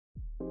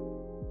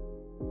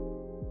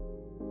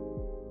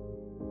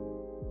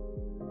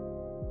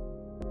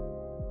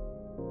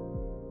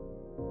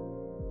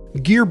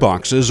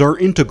Gearboxes are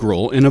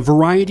integral in a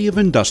variety of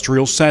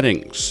industrial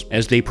settings,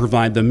 as they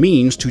provide the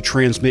means to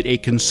transmit a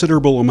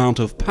considerable amount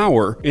of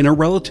power in a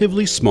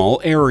relatively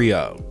small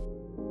area.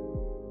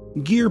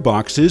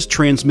 Gearboxes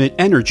transmit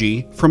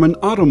energy from an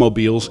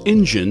automobile's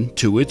engine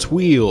to its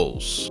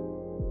wheels,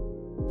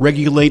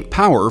 regulate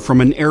power from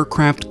an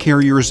aircraft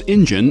carrier's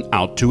engine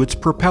out to its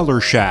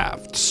propeller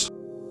shafts,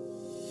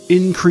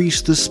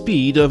 increase the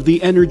speed of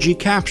the energy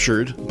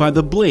captured by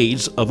the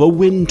blades of a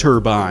wind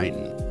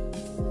turbine,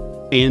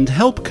 and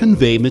help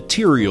convey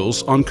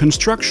materials on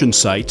construction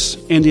sites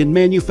and in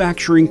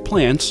manufacturing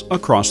plants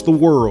across the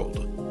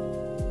world.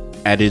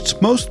 At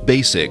its most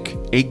basic,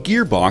 a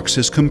gearbox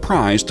is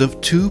comprised of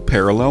two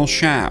parallel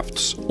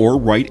shafts, or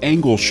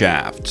right-angle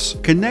shafts,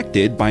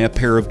 connected by a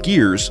pair of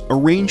gears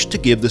arranged to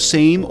give the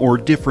same or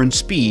different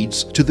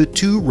speeds to the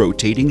two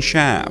rotating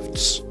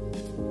shafts.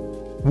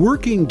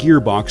 Working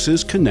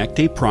gearboxes connect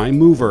a prime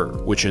mover,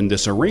 which in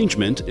this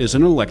arrangement is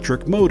an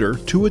electric motor,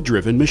 to a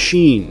driven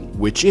machine,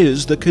 which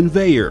is the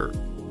conveyor.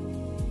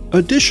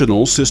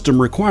 Additional system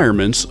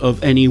requirements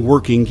of any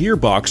working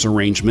gearbox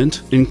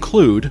arrangement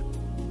include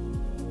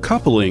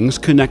couplings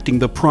connecting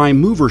the prime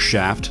mover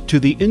shaft to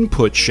the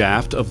input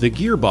shaft of the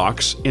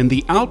gearbox and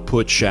the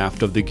output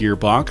shaft of the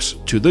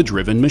gearbox to the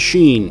driven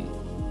machine.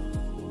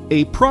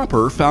 A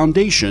proper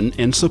foundation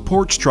and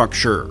support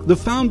structure. The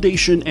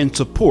foundation and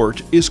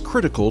support is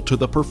critical to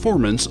the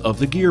performance of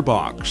the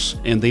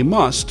gearbox, and they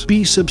must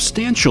be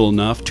substantial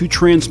enough to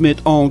transmit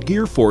all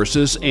gear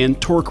forces and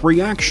torque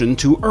reaction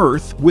to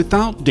Earth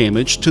without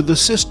damage to the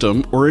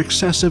system or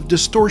excessive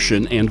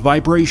distortion and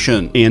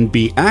vibration, and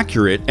be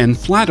accurate and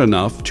flat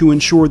enough to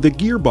ensure the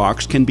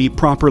gearbox can be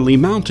properly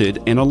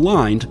mounted and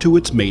aligned to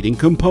its mating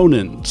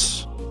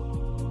components.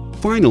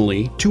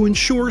 Finally, to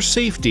ensure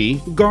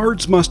safety,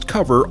 guards must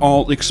cover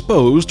all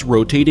exposed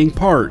rotating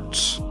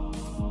parts.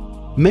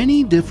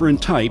 Many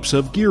different types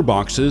of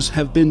gearboxes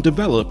have been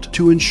developed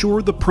to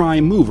ensure the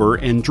prime mover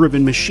and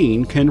driven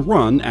machine can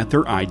run at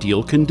their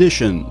ideal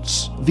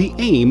conditions. The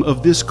aim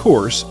of this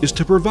course is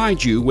to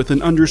provide you with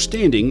an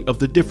understanding of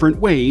the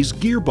different ways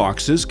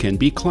gearboxes can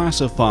be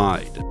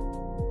classified.